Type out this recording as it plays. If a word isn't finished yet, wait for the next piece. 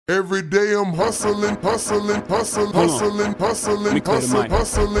Every day I'm hustling, hustling, hustling, hustling, hustling, hustling,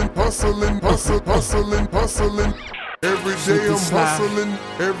 hustling, hustling, hustling, hustling. Every day I'm hustling,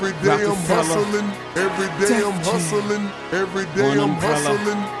 every day I'm hustling, every day I'm hustling, every day I'm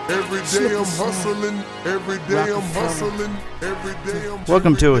hustling, every day I'm hustling, every day I'm hustling, every day I'm.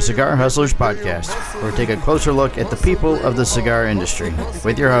 Welcome to a Cigar Hustlers podcast, where we take a closer look at the people of the cigar industry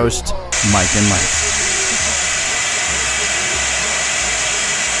with your hosts, Mike and Mike.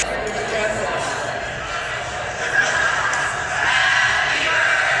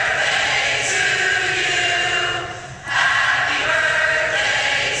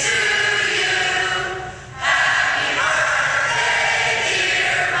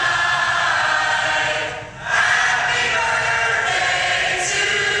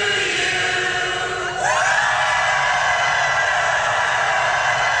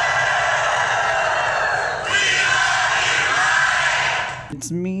 It's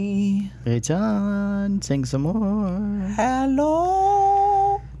me. It's on. Sing some more.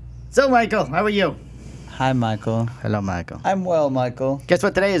 Hello. So, Michael, how are you? Hi, Michael. Hello, Michael. I'm well, Michael. Guess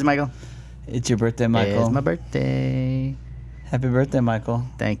what today is, Michael? It's your birthday, Michael. It's my birthday. Happy birthday, Michael.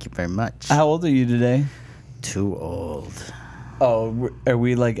 Thank you very much. How old are you today? Too old. Oh, are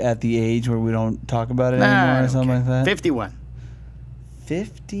we like at the age where we don't talk about it anymore or something like that? 51.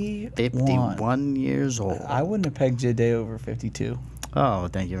 51. 51 years old. I wouldn't have pegged you a day over 52. Oh,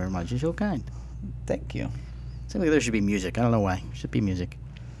 thank you very much. You're so kind. Thank you. Seems like there should be music. I don't know why. There should be music.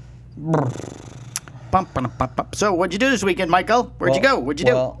 Bump, bump, bump, bump. So, what'd you do this weekend, Michael? Where'd you go? What'd you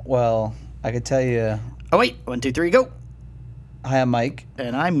do? Well, I could tell you. Oh, wait. 1, 2, 3, go. Hi, I'm Mike.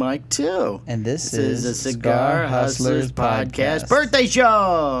 And I'm Mike, too. And this is the Cigar Hustlers Podcast Birthday. Birthday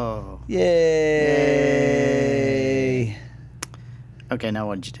Show. Yay. Okay, now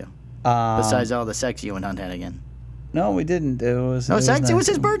what'd you do? Besides Besides all the sex you and Hunt had again. No, we didn't. It was No sex? It was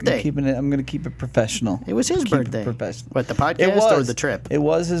his I'm birthday. I'm going to keep it professional. It was his Keep it birthday. professional. What, the podcast or the trip? It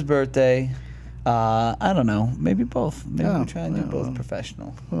was his birthday. I don't know. Maybe both. Maybe Oh, we try and do well. both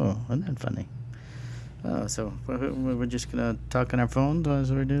professional. Oh, isn't that funny? Oh, so we're just going to talk on our phones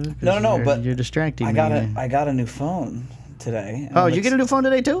as we do? No, but You're distracting I me. got a new phone today. Oh, you get a new phone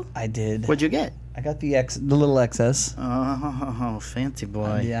today, too? I did. What'd you get? I got the little XS. Oh, fancy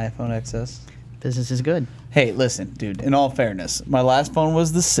boy. The iPhone XS. Business is good. Hey, listen, dude, in all fairness, my last phone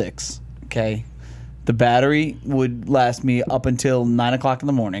was the 6, okay? The battery would last me up until 9 o'clock in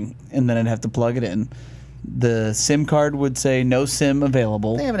the morning, and then I'd have to plug it in. The SIM card would say no SIM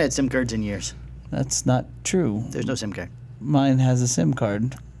available. They haven't had SIM cards in years. That's not true. There's no SIM card. Mine has a SIM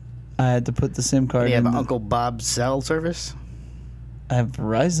card. I had to put the SIM card You in. have Uncle Bob's cell service? I have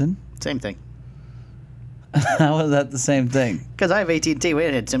Verizon. Same thing. How is that the same thing? Because I have AT&T. We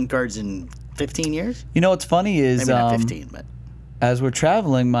haven't had SIM cards in 15 years. You know what's funny is Maybe not 15, but as we're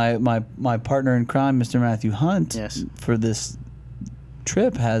traveling, my partner in crime, Mr. Matthew Hunt, Yes. for this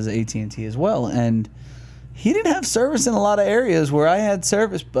trip has AT&T as well, and he didn't have service in a lot of areas where I had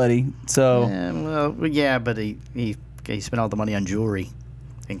service, buddy. So, but he spent all the money on jewelry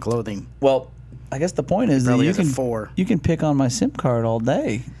and clothing. well, I guess the point is that Probably you has a can 4. you can pick on my SIM card all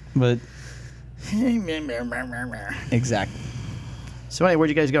day, but exactly. So anyway, where'd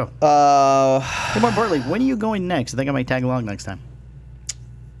you guys go? And more importantly, when are you going next? I think I might tag along next time.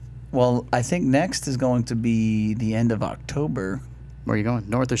 Well, I think next is going to be the end of October. Where are you going?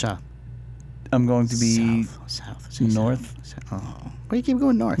 North or south? I'm going to be South. north. Oh. Why do you keep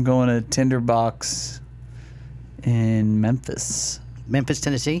going north? I'm going to Tinderbox in Memphis. Memphis,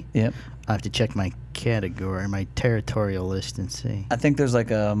 Tennessee? Yep. I have to check my category, my territorial list and see. I think there's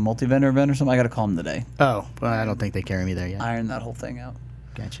like a multi-vendor event or something. I got to call them today. Oh, well, I don't think they carry me there yet. Iron that whole thing out.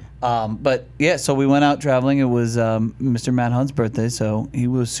 Gotcha. But yeah, so we went out traveling. It was Mr. Matt Hunt's birthday, so he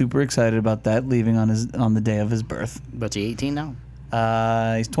was super excited about that, leaving on the day of his birth. But you 18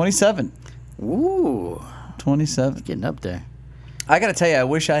 now? He's 27. Ooh, 27. getting up there. I got to tell you, I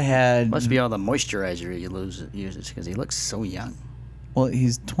wish I had. Must be all the moisturizer he uses because he looks so young. Well,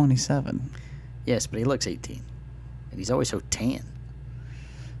 he's 27. Yes, but he looks 18. And he's always so tan.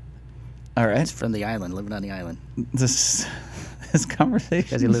 All right. He's from the island, living on the island. This conversation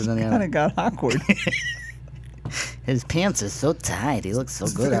 'Cause he lives on the kind of island. got awkward. His pants are so tight. He looks so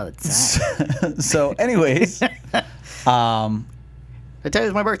good all the time. So, anyways, I tell you,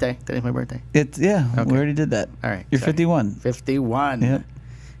 it's my birthday. Today's my birthday. we Okay. already did that. All right. You're sorry. 51. 51. Yep.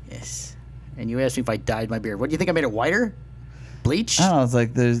 Yes. And you asked me if I dyed my beard. What do you think? I made it whiter? Bleach? I don't know. It's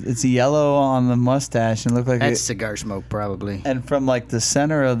like it's yellow on the mustache and looked like That's cigar smoke, probably. and from like the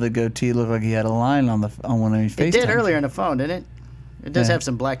center of the goatee looked like he had a line on one of his face. It did earlier on the phone, didn't it? It does Yeah. have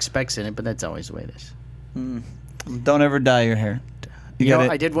some black specks in it, but that's always the way it is. Don't ever dye your hair. You got know,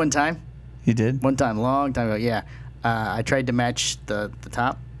 it? I did one time. You did? One time, long time ago. Yeah, I tried to match the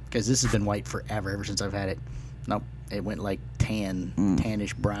top because this has been white forever, ever since I've had it. Nope, it went like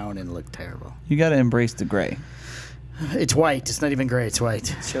tannish brown, and looked terrible. You got to embrace the gray. It's white. It's not even gray. It's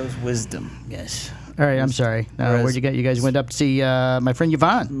white. It shows wisdom. Yes. All right. I'm sorry. Whereas- Where'd you get? You guys went up to see my friend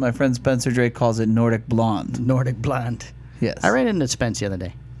Yvonne. My friend Spencer Drake calls it Nordic Blonde. Nordic Blonde. Yes. I ran into Spence the other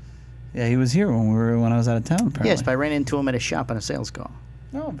day. Yeah, he was here when I was out of town, apparently. Yes, but I ran into him at a shop on a sales call.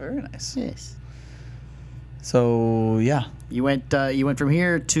 Oh, very nice. Yes. So, yeah. You went from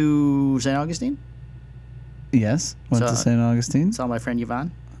here to St. Augustine? Yes. Went to So- St. Augustine. Saw my friend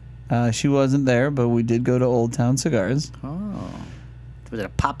Yvonne. She wasn't there, but we did go to Old Town Cigars. Oh. Was it a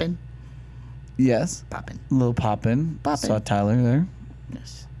pop-in? Yes. Pop-in. A little pop-in. Pop-in. Saw Tyler there.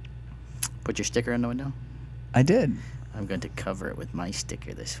 Yes. Put your sticker in the window. I did. I'm going to cover it with my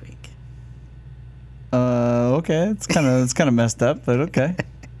sticker this week. Okay. It's kind of messed up, but okay.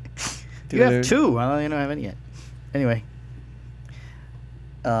 You have two. I don't have any yet. Anyway,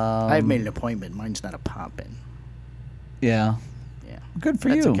 I've made an appointment. Mine's not a pop-in. Yeah. Yeah. Good for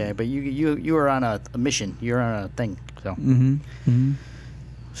That's you. okay, but you were on a mission. You're on a thing. So Mm-hmm.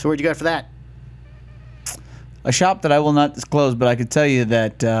 So where'd you go for that? A shop that I will not disclose, but I could tell you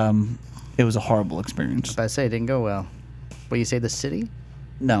that it was a horrible experience. If I say it didn't go well. What, you say the city?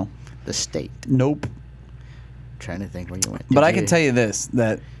 No. The state? Nope. Trying to think where you went. But I can tell you this,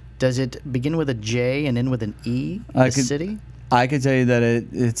 that Does it begin with a J and end with an E? I The could- city? I could tell you that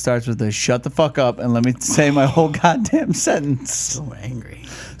it starts with a shut the fuck up and let me say my whole goddamn sentence. So angry.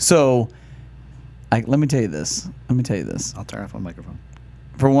 So, let me tell you this. I'll turn off my microphone.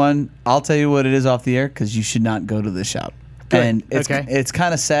 For one, I'll tell you what it is off the air because you should not go to this shop. Good. And Okay. it's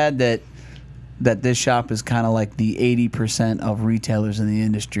kind of sad that this shop is kind of like the 80% of retailers in the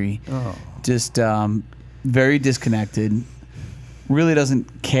industry. Oh. Just very disconnected. Really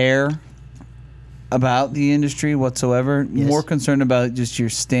doesn't care about the industry whatsoever. Yes. More concerned about just your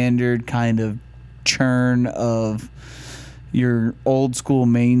standard kind of churn of your old school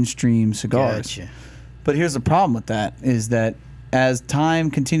mainstream cigars. Gotcha. But here's the problem with that is that as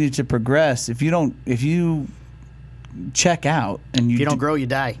time continues to progress, if you check out and If you don't grow, you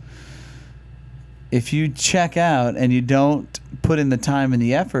die. if you check out and you don't put in the time and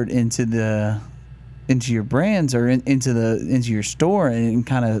the effort into your brands or into your store and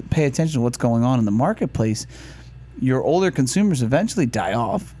kind of pay attention to what's going on in the marketplace, your older consumers eventually die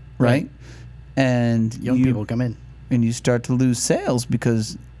off, right? And Young people come in. and you start to lose sales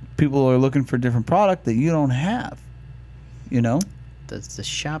because people are looking for a different product that you don't have. You know? Does the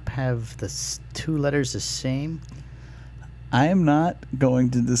shop have the two letters the same? I am not going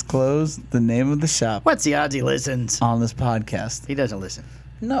to disclose the name of the shop What's the odds he listens? on this podcast. He doesn't listen.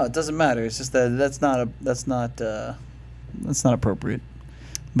 No, it doesn't matter. It's just that that's not appropriate.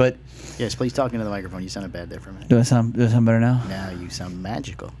 But Yes, please talk into the microphone. You sounded bad there for a minute. do I sound better now? Now you sound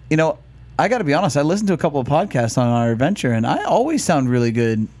magical. You know, I got to be honest. I listened to a couple of podcasts on our adventure, and I always sound really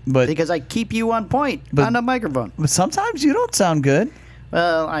good. But Because I keep you on point on the microphone. sometimes you don't sound good.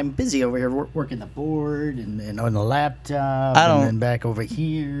 Well, I'm busy over here working the board and on the laptop I don't- and then back over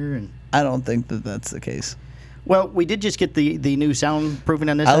here. And I don't think that that's the case. well, we did just get the new soundproofing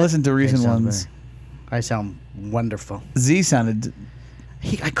on this. I side. listened to recent It sounds ones. I sound wonderful. Z sounded,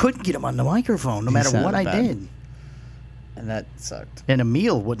 I couldn't get him on the microphone no matter what sounded I bad. did. and that sucked. And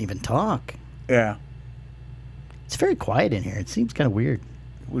Emil wouldn't even talk. Yeah. It's very quiet in here. It seems kind of weird.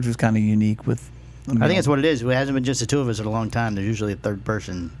 Which was kind of unique with. I think that's what it is. It hasn't been just the two of us in a long time. There's usually a third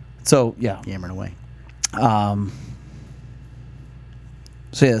person So yeah. yammering away.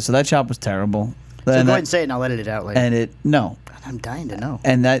 So yeah. So that shop was terrible. So go ahead and say it and I'll edit it out later. And it no. I'm dying to know.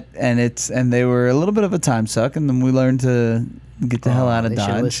 And they were a little bit of a time suck, and then we learned to get the hell out of They should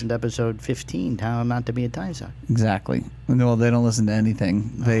have Dodge. listened to episode 15, how not to be a time suck. Exactly. Well, they don't listen to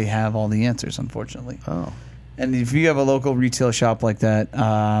anything. They have all the answers, unfortunately. Oh. And if you have a local retail shop like that,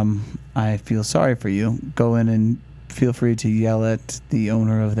 I feel sorry for you. Go in and feel free to yell at the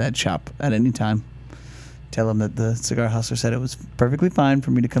owner of that shop at any time. Tell him that the Cigar Hustler said it was perfectly fine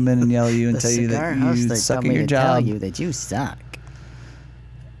for me to come in and yell at you and The tell you cigar that hustler you told suck me at your to tell job. you that you suck.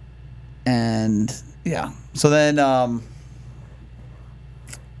 And yeah, so then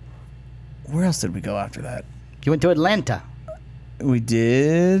where else did we go after that? You went to Atlanta. We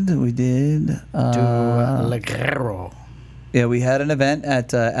did. To Lajero. Yeah, we had an event at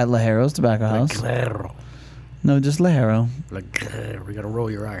Lajero's Tobacco House. Lajero. No, just Lajero. Lajero. You gotta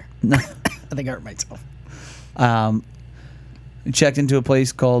roll your R. No. I think I hurt myself. We checked into a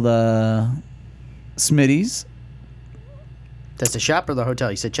place called Smitty's That's the shop or the hotel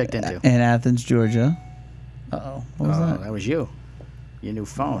you said checked into? in Athens, Georgia. Uh-oh. What was that? That was you. Your new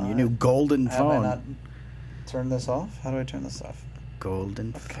phone. Your new golden Have I phone. not turned this off? How do I turn this off?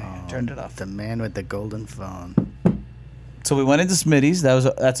 Golden I phone. turned it off. The man with the golden phone. So we went into Smitty's.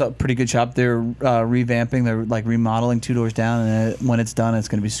 That's a pretty good shop. They're revamping. They're like remodeling 2 doors down, and when it's done, it's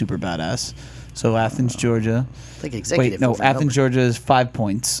going to be super badass. So Athens, Georgia. Like executive. Wait, no, over Athens, number. Georgia is 5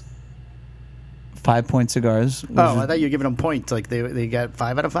 points. 5 Point cigars. which Oh, is- I thought you were giving them points. Like they got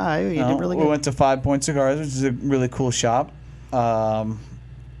 5 out of 5. You no, did really we good. went to 5 Point Cigars, which is a really cool shop.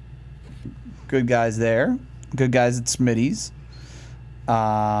 Good guys there. Good guys at Smitty's.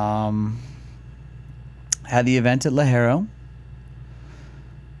 Had the event at Lajero,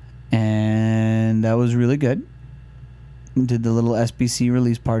 and that was really good. Did the little SBC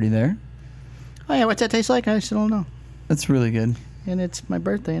release party there. Oh yeah, what's that taste like? I still don't know. That's really good. And it's my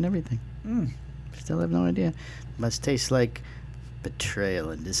birthday and everything. Mm. Still have no idea. Must taste like betrayal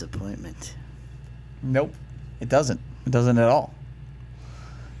and disappointment. Nope, it doesn't. It doesn't at all.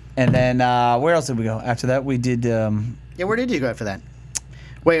 And then where else did we go? After that, we did. Yeah, where did you go after that?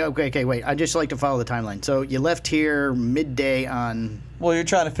 Wait, okay, wait. I just like to follow the timeline. So you left here midday on. Well, you're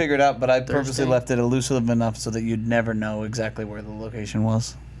trying to figure it out, but I purposely Thursday? left it elusive enough so that you'd never know exactly where the location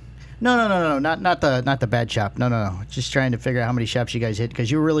was. No, not the bad shop. No. Just trying to figure out how many shops you guys hit because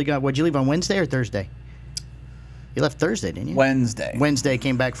you were really going. What'd you leave on Wednesday or Thursday? You left Thursday, didn't you? Wednesday. Wednesday,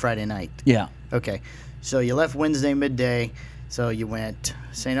 came back Friday night. Yeah. Okay, so you left Wednesday midday. So you went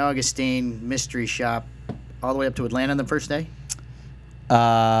St. Augustine, Mystery Shop, all the way up to Atlanta the first day.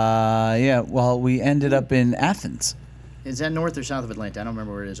 Yeah. Well, we ended up in Athens. Is that north or south of Atlanta? I don't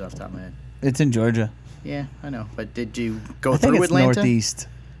remember where it is off the top of my head. It's in Georgia. Yeah, I know. But did you go I think through it's Atlanta? northeast.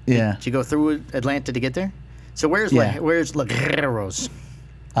 Yeah. Did you go through Atlanta to get there? So where's Yeah. where's Lagueros?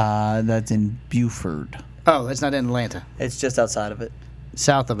 That's in Buford. Oh, that's not in Atlanta. It's just outside of it,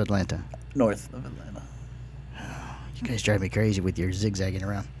 South of Atlanta. north of Atlanta. You guys drive me crazy with your zigzagging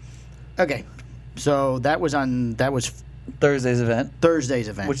around. Okay, so that was Thursday's event, Thursday's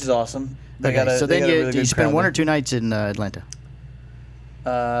event. which is awesome. They okay, got a- so they then got a you, really you good spent crowd 1 or there. 2 nights in Atlanta.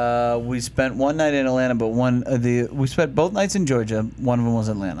 We spent one night in Atlanta, but we spent both nights in Georgia. One of them was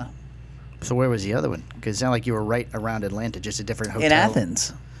Atlanta. So where was the other one? Because it sounded like you were right around Atlanta, just a different hotel. In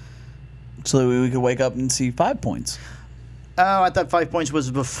Athens. So that we could wake up and see 5 Points. Oh, I thought 5 Points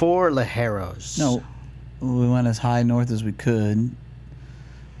was before Lajeros. No, we went as high north as we could.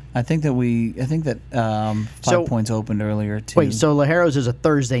 I think that 5 So- Points opened earlier too. Wait, so Lajeros is a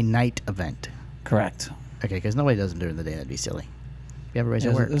Thursday night event. Correct. Okay, because nobody does them during the day. That'd be silly. Everybody's It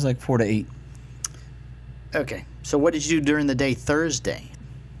at was, work. it was like 4 to 8. Okay, so what did you do during the day Thursday?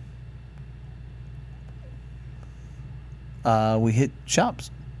 We hit shops,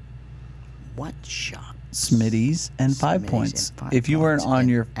 What shop? Smitty's and 5 Smitty's Points. and 5 If you weren't Points on in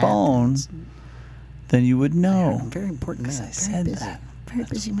your phone, Athens. then you would know. I'm a very important man. I Very said busy. that. Very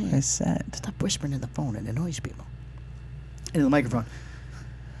busy man. I said. Stop whispering in the phone and annoys people. Into the microphone.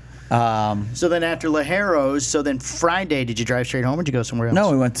 Um, So then after Lajeros, so then Friday, did you drive straight home or did you go somewhere else?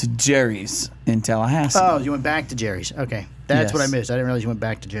 no, we went to Jerry's in Tallahassee Oh, you went back to Jerry's. Okay. That's what I Yes. missed. I didn't realize you went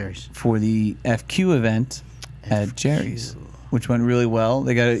back to Jerry's. for the FQ event at Jerry's, which went really well.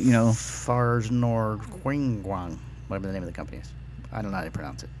 They got it, Fars Nord Quingguang, whatever the name of the company is. I don't know how to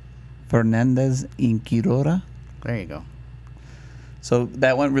pronounce it. Fernandez Inquirora. There you go. So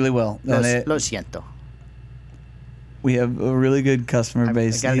that went really well. And Lo siento. we have a really good customer I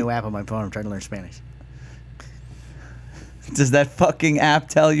base. got a new app on my phone. I'm trying to learn Spanish. Does that fucking app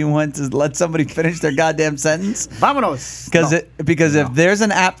tell you when to let somebody finish their goddamn sentence? Vámonos. Because if there's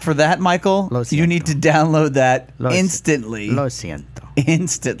an app for that, Michael, Lo you need to download that Lo si- instantly. Lo siento.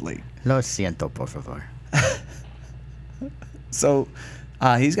 Instantly. Lo siento, por favor. So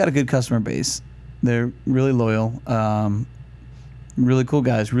he's got a good customer base. They're really loyal. Really cool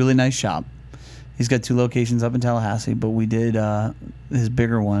guys. Really nice shop. He's got 2 locations up in Tallahassee, but we did his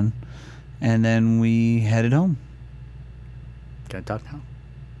bigger one, and then we headed home. Can I talk now?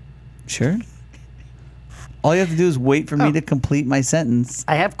 Sure. All you have to do is wait for Oh. me to complete my sentence.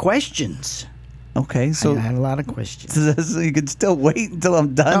 I have questions. Okay, so I have a lot of questions. so you can still wait until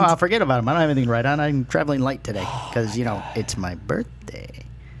I'm done. No, I'll forget about them. I don't have anything to write on. I'm traveling light today because, it's my birthday.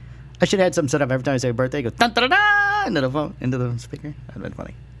 I should have had some set up every time I say birthday. Go dun, dun, dun, dun, into the phone, into the speaker. That'd been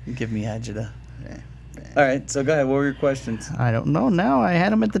funny. Give me agita. Yeah. All right, so go ahead. What were your questions? I don't know now. I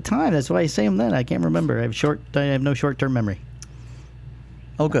had them at the time. That's why I say them then. I can't remember. I have no short-term memory.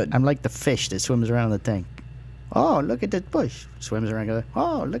 Oh, good. I'm like the fish that swims around in the tank. Oh, look at the bush. Swims around. Goes,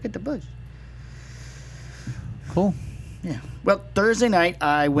 oh, look at the bush. Cool. Yeah. Well, Thursday night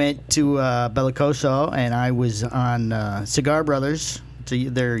I went to Bellicoso and I was on Cigar Brothers.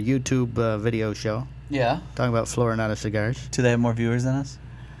 It's their YouTube video show. Yeah. talking about Florinata cigars. Do they have more viewers than us?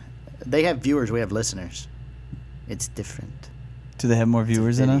 They have viewers. We have listeners. It's different. Do they have more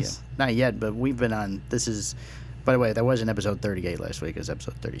viewers than Video. us? Not yet, but we've been on. This is, by the way, that wasn't episode 38 last week. It was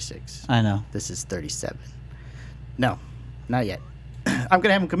episode 36. I know. This is 37. No, not yet. I'm going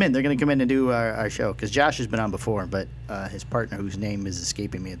to have them come in. They're going to come in and do our show because Josh has been on before, but his partner, whose name is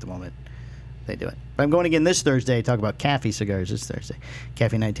escaping me at the moment, they do it. But I'm going again this Thursday to talk about Caffey cigars this Thursday.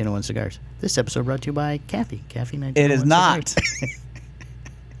 Caffey 1901 cigars. This episode brought to you by Caffey. Caffey 1901 It is not cigars.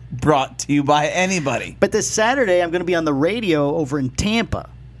 brought to you by anybody. But this Saturday, I'm going to be on the radio over in Tampa.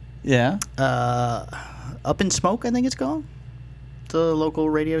 Yeah. Up in Smoke, I think it's called. The local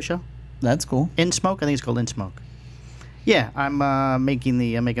radio show. That's cool. In Smoke? I think it's called In Smoke. Yeah, I'm making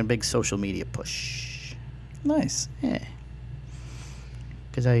a big social media push. Nice. Yeah.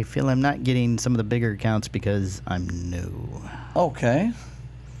 Because I feel I'm not getting some of the bigger accounts because I'm new. Okay.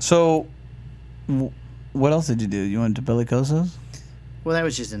 So, what else did you do? You went to Bellicoso's? Well, that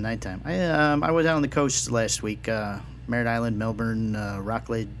was just at nighttime. I was out on the coast last week. Merritt Island, Melbourne,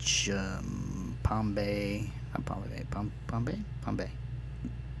 Rockledge, Palm Bay. Not Palm Bay. Palm Bay? Palm Bay.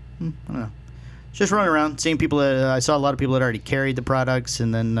 I don't know. Just running around, seeing people. I saw a lot of people that already carried the products,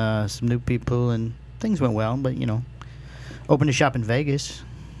 and then some new people, and things went well. But opened a shop in Vegas.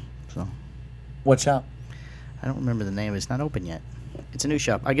 So What shop? I don't remember the name. It's not open yet. It's a new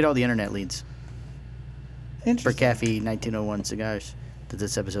shop. I get all the internet leads for Interesting. Caffey 1901 cigars that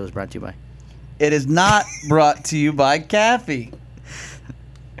this episode is brought to you by. It is not brought to you by Caffey.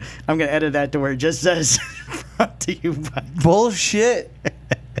 I'm gonna edit that to where it just says brought to you by. Bullshit.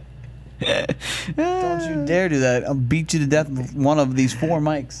 Don't you dare do that. I'll beat you to death with one of these 4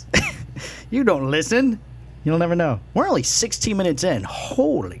 mics. You don't listen. You'll never know. We're only 16 minutes in.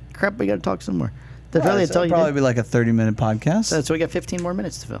 Holy crap! We gotta talk some more. Did Right, really so tell it'll you? probably be like a 30-minute podcast. So we got 15 more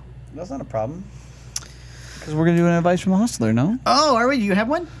minutes to fill. That's not a problem. Because we're going to do an advice from the hustler, no? Oh, are we? Do you have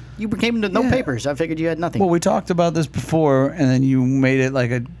one? You came to no Yeah. papers. I figured you had nothing. Well, we talked about this before, and then you made it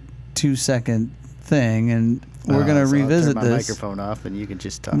like a 2-second thing, and we're going to revisit I'll turn my this. microphone off, and you can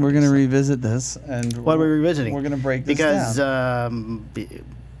just talk. We're going to revisit this, and What are we revisiting? We're going to break this because down.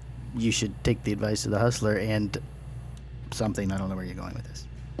 you should take the advice of the hustler and something. I don't know where you're going with this.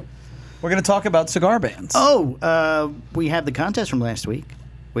 We're going to talk about cigar bands. Oh, we have the contest from last week.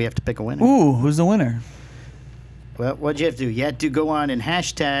 We have to pick a winner. Ooh, who's the winner? Well, what'd you have to do? You had to go on and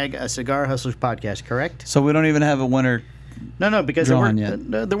hashtag a Cigar Hustlers podcast, correct? So we don't even have a winner. No, because Drawn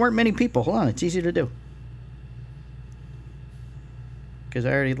there weren't many people. Hold on, it's easy to do. Because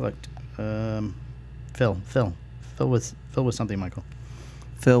I already looked. Phil with something, Michael.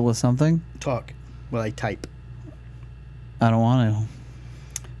 Phil with something? Talk. Well, I type. I don't want to.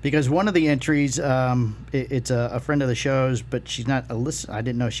 Because one of the entries, it's a friend of the show's, but she's not a listener. I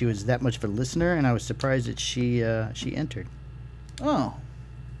didn't know she was that much of a listener, and I was surprised that she entered. Oh.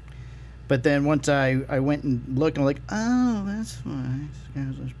 But then once I went and looked, I'm like, oh, that's fine.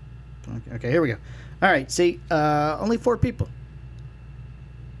 Okay, here we go. All right, see, only 4 people.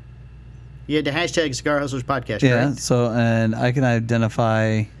 You had to hashtag Cigar Hustlers podcast, Yeah, correct? so, and I can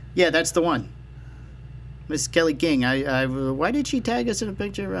identify. Yeah, that's the one. Miss Kelly King. Why did she tag us in a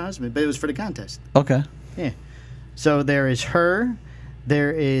picture of her husband? But it was for the contest. Okay. Yeah. So there is her.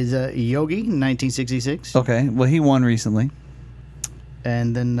 There is Yogi, 1966. Okay. Well, he won recently.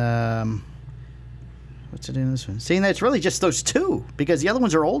 And then, what's it in this one? See, that's really just those 2, because the other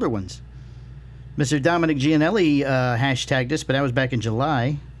ones are older ones. Mr. Dominic Gianelli hashtagged us, but that was back in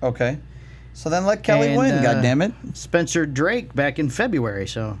July. Okay. So then let Kelly And, win, God damn it. Spencer Drake back in February,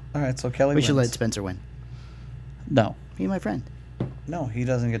 so All right, so Kelly we wins. should let Spencer win. No. He's my friend. No, he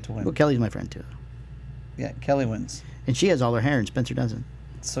doesn't get to win. Well, Kelly's my friend, too. Yeah, Kelly wins. And she has all her hair, and Spencer doesn't.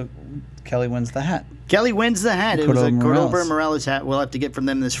 So Kelly wins the hat. Kelly wins the hat. It was a Cordova Cordova Morales. Morales hat. We'll have to get from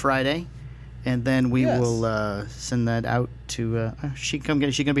them this Friday. And then we Yes. will send that out to... she going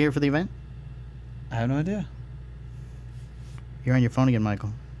to be here for the event? I have no idea. You're on your phone again,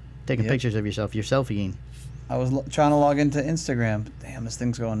 Michael. Taking Yep. pictures of yourself. You're selfieing. I was trying to log into Instagram. Damn, this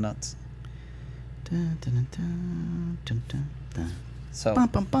thing's going nuts. Dun, dun, dun, dun, dun, dun. So, Bum,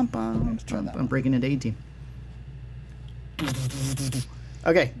 bum, bum, bum. Let's try that I'm one. breaking into 18.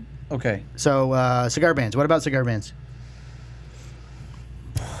 Okay, okay. so cigar bands. What about cigar bands?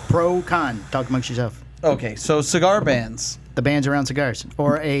 Pro, con. Talk amongst yourself. Okay, so cigar bands. The bands around cigars.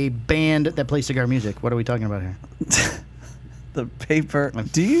 Or a band that plays cigar music. What are we talking about here? The paper. I'm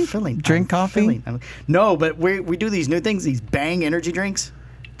Do you filling. drink I'm coffee? filling. No, but we do these new things, these Bang energy drinks.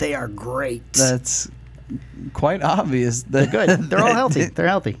 They are great. That's quite obvious. They're good. They're all healthy. They're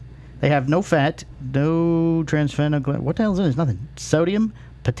healthy. They have no fat, no trans fat. What the hell is it? There's nothing. Sodium,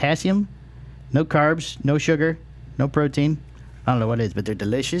 potassium, No carbs, no sugar, no protein. I don't know what it is, but they're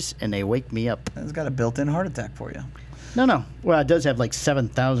delicious and they wake me up. It's got a built-in heart attack for you. No. Well, it does have like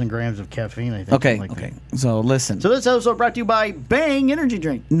 7,000 grams of caffeine, I think. Okay, something like okay. that. So listen. So this episode brought to you by Bang Energy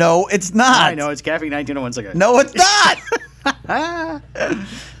Drink. No, it's not. I know, it's caffeine 1901 cigar. No, it's not.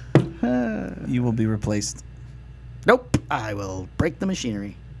 You will be replaced. Nope. I will break the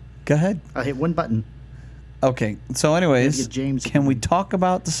machinery. Go ahead. I'll hit one button. Okay. So, anyways, Get James- can we talk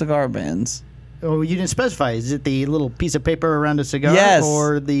about the cigar bands? Oh, you didn't specify. Is it the little piece of paper around a cigar? Yes.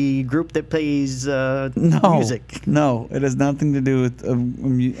 Or the group that plays No. music? No, it has nothing to do with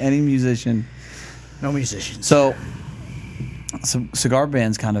any musician. No musicians. So cigar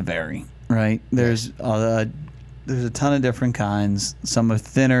bands kind of vary, right? There's a ton of different kinds. Some are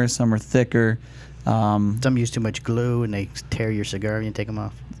thinner, some are thicker. Some use too much glue and they tear your cigar when you take them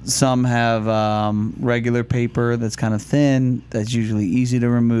off. Some have regular paper that's kind of thin, that's usually easy to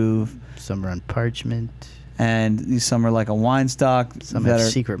remove. Some are on parchment. And some are like a wine stock Some that have are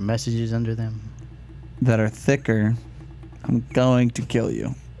secret messages under them. thicker. I'm going to kill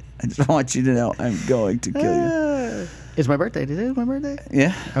you. I just want you to know I'm going to kill you. It's my birthday. Today is my birthday.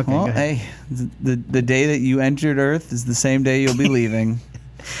 Yeah. Okay, Well, go ahead. hey, the day that you entered Earth is the same day you'll be leaving.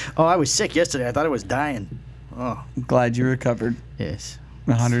 Oh, I was sick yesterday. I thought I was dying. Oh, Glad you recovered. yes.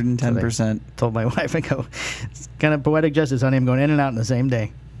 110%. Told my wife, I go, it's kind of poetic justice, honey. I'm going in and out in the same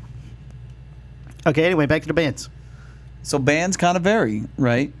day. Okay, anyway, back to the bands. So bands kind of vary,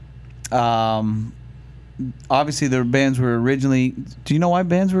 right? Obviously, the bands were originally. Do you know why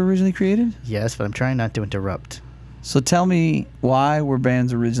bands were originally created? Yes, but I'm trying not to interrupt. So tell me, why were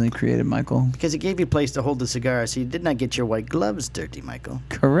bands originally created, Michael? Because it gave you a place to hold the cigar so you did not get your white gloves dirty, Michael.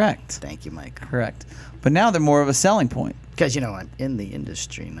 Correct. Thank you, Michael. Correct. But now they're more of a selling point. Because, I'm in the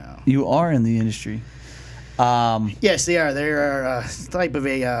industry now. You are in the industry. Yes, they are. They are a type of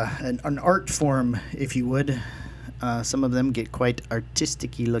an art form, if you would. Some of them get quite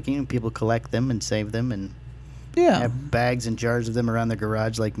artistic-y looking. People collect them and save them and Yeah. have bags and jars of them around their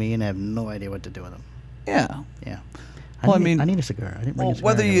garage like me and have no idea what to do with them. Yeah. Yeah. Well, I I mean- need a cigar. I didn't bring Well, a cigar.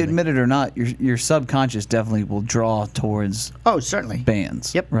 whether and you everything. admit it or not, your subconscious definitely will draw towards Oh, certainly.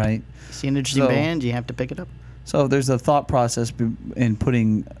 bands. Yep. Right. See an interesting So- band, you have to pick it up. So there's a thought process in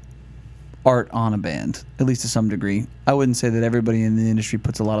putting art on a band, at least to some degree. I wouldn't say that everybody in the industry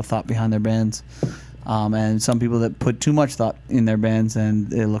puts a lot of thought behind their bands, and some people that put too much thought in their bands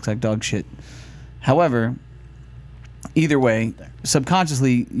and it looks like dog shit. However, either way,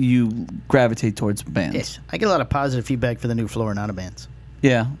 subconsciously you gravitate towards bands. Yes. I get a lot of positive feedback for the new Florinata bands.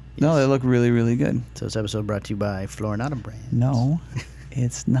 Yeah. No, Yes. they look really, really good. So this episode brought to you by Florinata Brand. No,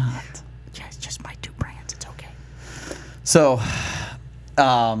 it's not. Yeah, it's just my two brands. It's okay. So,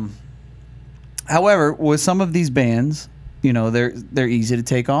 however, with some of these bands, they're easy to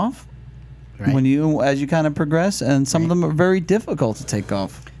take off Right. as you kind of progress, and some of Right. them are very difficult to take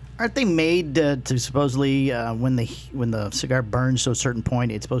off. Aren't they made to supposedly when the cigar burns to a certain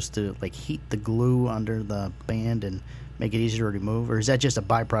point, it's supposed to like heat the glue under the band and make it easier to remove, or is that just a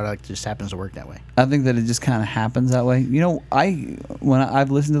byproduct that just happens to work that way? I think that it just kind of happens that way. When I've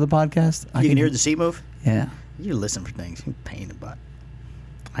listened to the podcast, I You can hear the seat move. Yeah. You listen for things. You pain in the butt.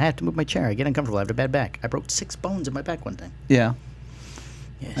 I have to move my chair. I get uncomfortable. I have a bad back. I broke 6 bones in my back one time. Yeah.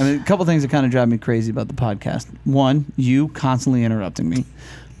 Yes. I mean, a couple things that kind of drive me crazy about the podcast. One, you constantly interrupting me.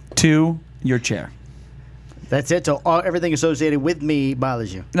 2, your chair. That's it. So everything associated with me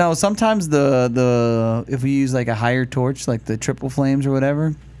bothers you. No, sometimes the if we use like a higher torch, like the triple flames or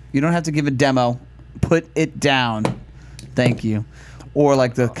whatever, you don't have to give a demo. Put it down. Thank you. Or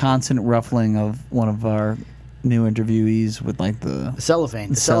like the constant ruffling of one of our new interviewees with like the The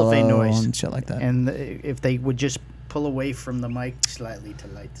cellophane cello noise. and shit like that. And if they would just pull away from the mic slightly to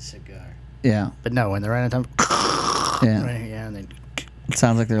light the cigar. Yeah, But no, when they're right on time. yeah. Right, yeah, and then It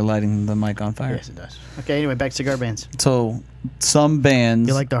sounds like they're lighting the mic on fire. yes, it does. Okay, anyway, back to cigar bands. So some bands,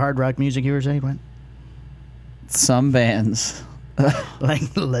 You like the hard rock music you were saying, Glenn? some bands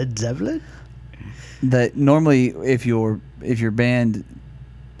Like Led Zeppelin? that normally if your band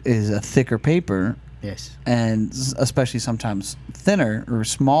is a thicker paper, Yes. and especially sometimes thinner or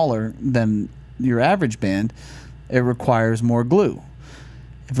smaller than your average band, it requires more glue.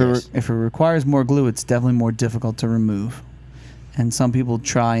 Yes. If it requires more glue, it's definitely more difficult to remove. And some people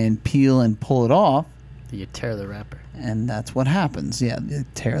try and peel and pull it off, You tear the wrapper. and that's what happens. Yeah, they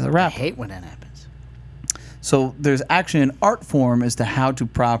tear the I wrapper. hate when that happens. So there's actually an art form as to how to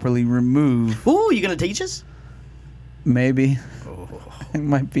properly remove. Ooh, you gonna teach us? Maybe Oh, it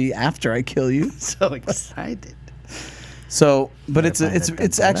might be after I kill you. so excited. So, but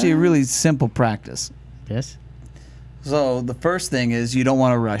it's actually a really simple practice. Yes. So the first thing is you don't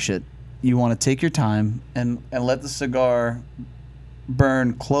want to rush it. you want to take your time and let the cigar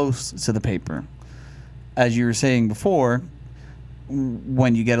burn close to the paper. As you were saying before,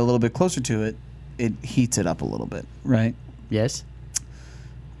 when you get a little bit closer to it, it heats it up a little bit, right? Yes.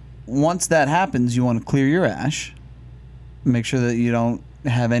 Once that happens, you want to clear your ash. Make sure that you don't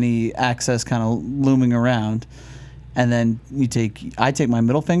have any excess kind of looming around. And then I take my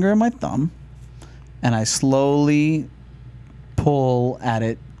middle finger and my thumb, and I slowly pull at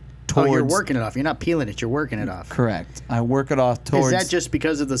it towards... Oh, you're working it off. You're not peeling it. You're working it off. Correct. I work it off towards... Is that just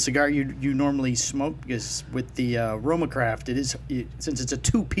because of the cigar you normally smoke? Because with the Romacraft, since it's a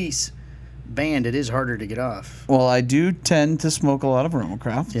two-piece band, it is harder to get off. Well, I do tend to smoke a lot of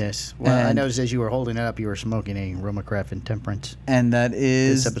Romacraft. Yes. Well, I noticed as you were holding it up, you were smoking a Romacraft Intemperance. And that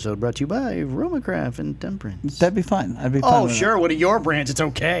is... This episode brought to you by Romacraft Intemperance. That'd be fine. I'd be fine. Oh, with sure. One of your brands. It's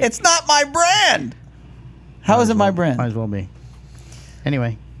okay. It's not my brand! How is it my brand? Might as well be.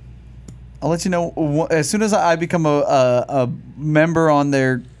 Anyway. I'll let you know as soon as I become a member on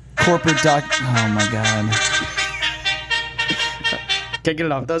their corporate doc. Oh my god! Can't get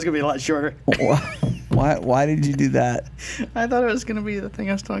it off. That was gonna be a lot shorter. Why did you do that? I thought it was gonna be the thing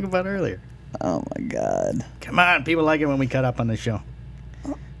I was talking about earlier. Oh my god! Come on, people like it when we cut up on the show.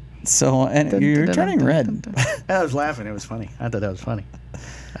 So and you're turning red. I was laughing. It was funny. I thought that was funny.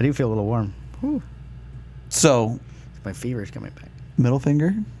 I do feel a little warm. Whew. So My fever's coming back. middle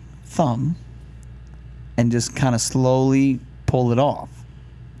finger, thumb, and just kind of slowly pull it off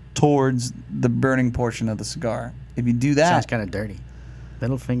towards the burning portion of the cigar. If you do that... Sounds kind of dirty.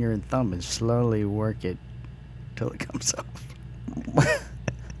 Middle finger and thumb and slowly work it till it comes off.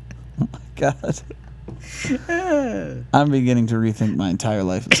 Oh my God. I'm beginning to rethink my entire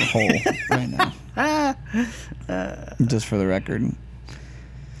life as a whole right now. Just for the record.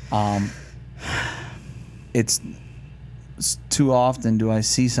 It's too often do I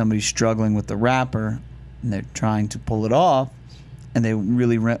see somebody struggling with the wrapper and they're trying to pull it off and they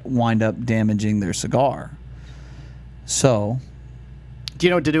really wind up damaging their cigar. So, do you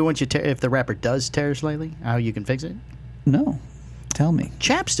know what to do once if the wrapper does tear slightly? How you can fix it? No. Tell me.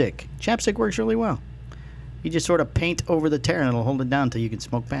 Chapstick. Chapstick works really well. You just sort of paint over the tear and it'll hold it down until you can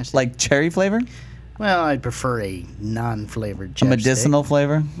smoke past it. Like cherry flavor? Well, I'd prefer a non-flavored chapstick. A medicinal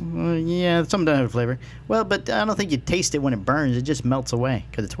flavor? Yeah, some don't have flavor. Well, but I don't think you taste it when it burns. It just melts away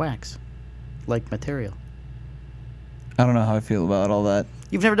because it's wax, like material. I don't know how I feel about all that.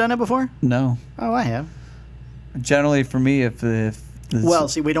 You've never done that before? No. Oh, I have. Generally, for me, if well,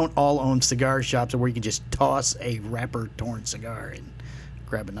 see, we don't all own cigar shops where you can just toss a wrapper-torn cigar and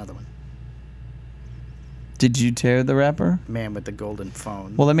grab another one. Did you tear the wrapper? Man with the golden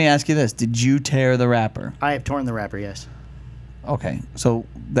phone. Well, let me ask you this. Did you tear the wrapper? I have torn the wrapper, yes. Okay. So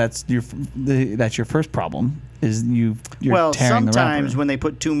that's your first problem is you're tearing the wrapper. Well, sometimes when they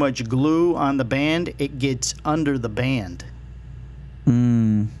put too much glue on the band, it gets under the band.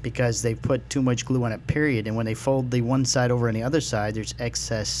 Because they put too much glue on it, period. And when they fold the one side over on the other side, there's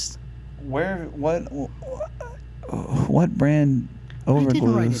excess. What brand overglues? I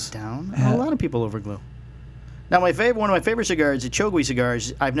didn't write it down. A lot of people overglue. Now, one of my favorite cigars, the Chogui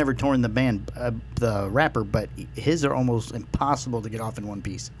cigars, I've never torn the wrapper, but his are almost impossible to get off in one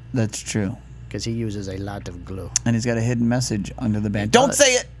piece. That's true. Because he uses a lot of glue. And he's got a hidden message under the band. Don't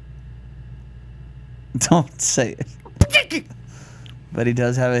say it! Don't say it. But he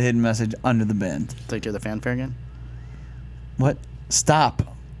does have a hidden message under the band. Take to the fanfare again? What? Stop.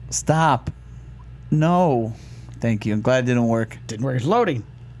 No. Thank you. I'm glad it didn't work. Didn't work. It's loading.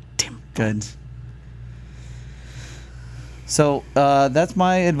 Damn. Good. So that's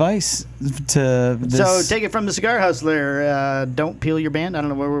my advice to this. So take it from the Cigar Hustler. Don't peel your band. I don't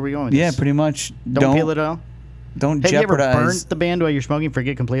know where were we going with Yeah, this. pretty much. Don't peel it at all? Don't Have jeopardize. you ever burnt the band while you're smoking,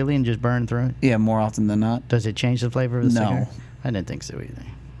 forget completely, and just burn through it? Yeah, more often than not. Does it change the flavor of the No. cigar? I didn't think so either.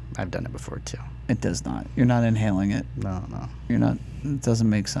 I've done it before, too. It does not. You're not inhaling it. No. You're not. It doesn't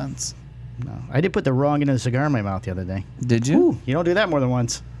make sense. No. I did put the wrong end of the cigar in my mouth the other day. Did you? Ooh, you don't do that more than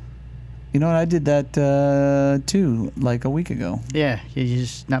once. You know what? I did that too, like a week ago. Yeah, you're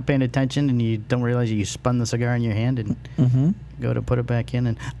just not paying attention, and you don't realize you spun the cigar in your hand and go to put it back in,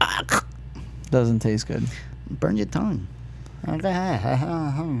 and Doesn't taste good. burn your tongue. I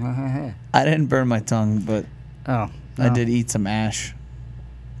didn't burn my tongue, but Oh, I no. did eat some ash.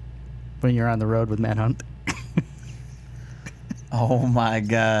 When you're on the road with Matt Hunt. Oh my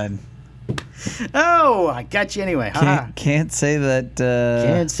God. Oh, I got you anyway. Can't say that.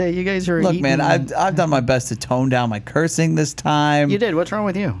 Can't say you guys are Look, eating. man, I've done my best to tone down my cursing this time. You did. What's wrong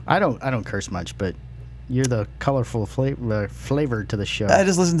with you? I don't curse much, but you're the colorful flavor to the show. I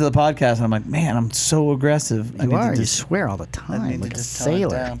just listened to the podcast and I'm like, man, I'm so aggressive. You are. You swear all the time, like a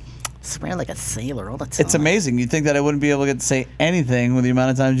sailor. Swear like a sailor all the time. It's amazing. You'd think that I wouldn't be able to get to say anything with the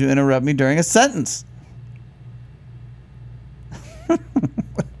amount of times you interrupt me during a sentence.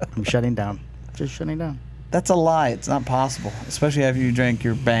 I'm shutting down. Just shutting down. That's a lie. It's not possible, especially after you drank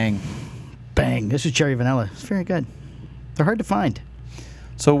your Bang. Bang. This is cherry vanilla. It's very good. They're hard to find.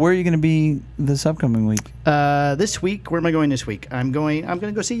 So where are you going to be this upcoming week? This week, where am I going this week? I'm going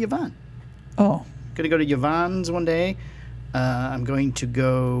to go see Yvonne. Oh. Going to go to Yvonne's one day. I'm going to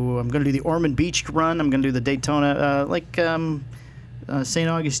do the Ormond Beach run. I'm going to do the Daytona, St.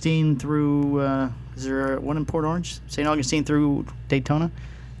 Augustine through, is there one in Port Orange? St. Augustine through Daytona.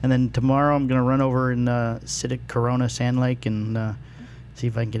 And then tomorrow I'm going to run over in Citic, Corona, Sand Lake, and see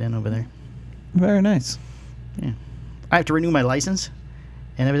if I can get in over there. Very nice. Yeah. I have to renew my license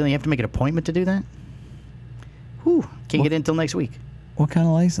and everything. You have to make an appointment to do that. Whew. Can't get in until next week. What kind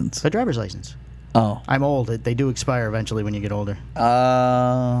of license? A driver's license. Oh. I'm old. They do expire eventually when you get older.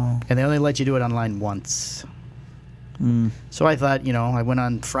 And they only let you do it online once. So I thought, I went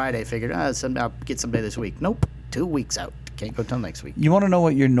on Friday, figured, I'll get someday this week. Nope. 2 weeks out. Can't go till next week. You want to know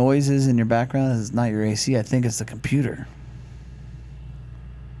what your noise is in your background? It's not your AC. I think it's the computer.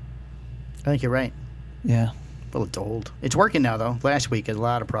 I think you're right. Yeah. Well, it's old. It's working now, though. Last week, had a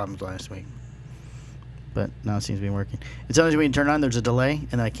lot of problems last week. But now it seems to be working. It's always when you turn it on, there's a delay,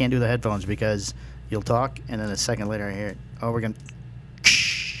 and then I can't do the headphones because you'll talk, and then a second later I hear it. Oh, we're going to...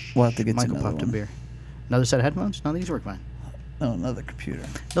 We'll have to get Michael another popped a one. beer. Another set of headphones? No, these work fine. Oh, another computer.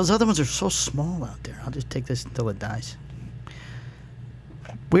 Those other ones are so small out there. I'll just take this until it dies.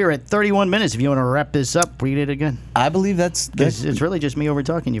 We are at 31 minutes. If you want to wrap this up, read it again. I believe that's It's really just me over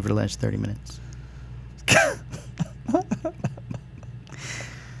talking to you for the last 30 minutes.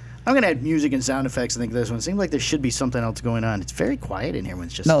 I'm going to add music and sound effects, I think, this one. It seems like there should be something else going on. It's very quiet in here when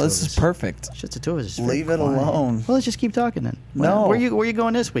it's just the two this of is us. perfect. It's just the two of us. It's very Leave it quiet. alone. Well, let's just keep talking then. No. Where you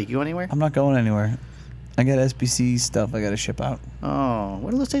going this week? You going anywhere? I'm not going anywhere. I got SBC stuff I got to ship out. Oh,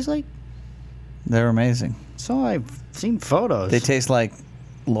 what do those taste like? They're amazing. So I've seen photos. They taste like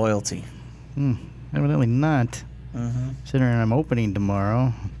loyalty. Evidently not. Considering I'm opening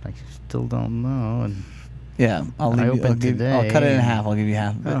tomorrow, I still don't know. And Yeah, I'll I leave you. opened I'll cut it in today. half. I'll give you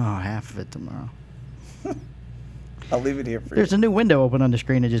half of it. half of it tomorrow. I'll leave it here for you. There's a new window open on the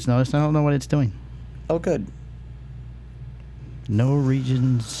screen I just noticed. I don't know what it's doing. Oh, good. No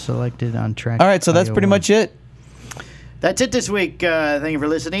regions selected on track. All right, so that's pretty much it. That's it this week. Thank you for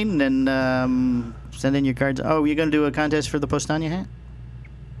listening, and send in your cards. Oh, you're going to do a contest for the Postania hat?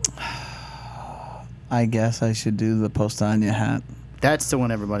 I guess I should do the Postania hat. That's the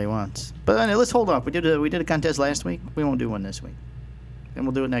one everybody wants. But let's hold off. We did a contest last week. We won't do one this week. And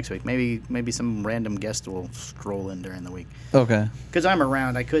we'll do it next week. Maybe some random guest will stroll in during the week. Okay. Because I'm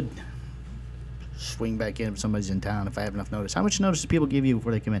around, I could swing back in if somebody's in town if I have enough notice. How much notice do people give you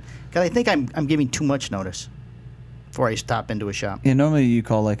before they come in? Because I think I'm giving too much notice before I stop into a shop. Yeah, normally you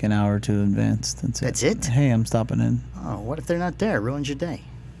call like an hour or two in advance. That's it? Hey, I'm stopping in. Oh, what if they're not there? It ruins your day.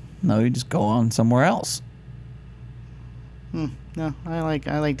 No, you just go on somewhere else. No, I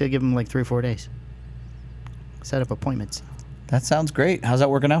like to give them like 3 or 4 days. Set up appointments. That sounds great. How's that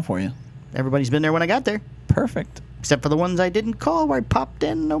working out for you? Everybody's been there when I got there. Perfect. Except for the ones I didn't call where I popped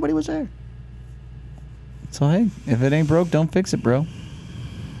in, nobody was there. So, hey, if it ain't broke, don't fix it, bro.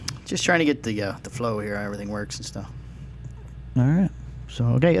 Just trying to get the flow here, how everything works and stuff. All right. So,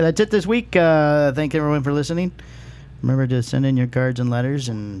 okay, that's it this week. Thank everyone for listening. Remember to send in your cards and letters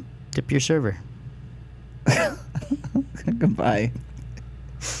and tip your server. Goodbye.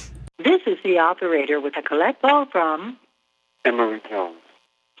 This is the operator with a collect call from Emery Jones.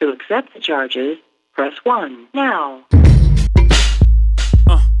 To accept the charges, press 1 now.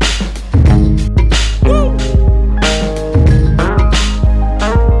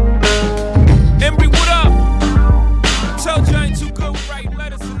 Emery, what up? Told you I ain't too good with writing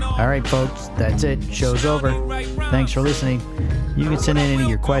letters and all. All right, folks, that's it. Show's over. Thanks for listening. You can send in any of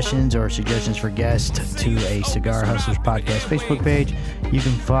your questions or suggestions for guests to a Cigar Hustlers Podcast Facebook page. You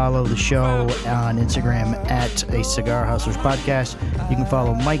can follow the show on Instagram at a Cigar Hustlers Podcast. You can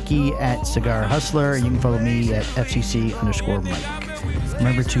follow Mikey at Cigar Hustler. You can follow me at FCC_Mike.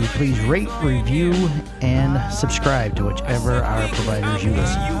 Remember to please rate, review, and subscribe to whichever our providers you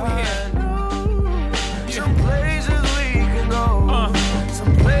listen to.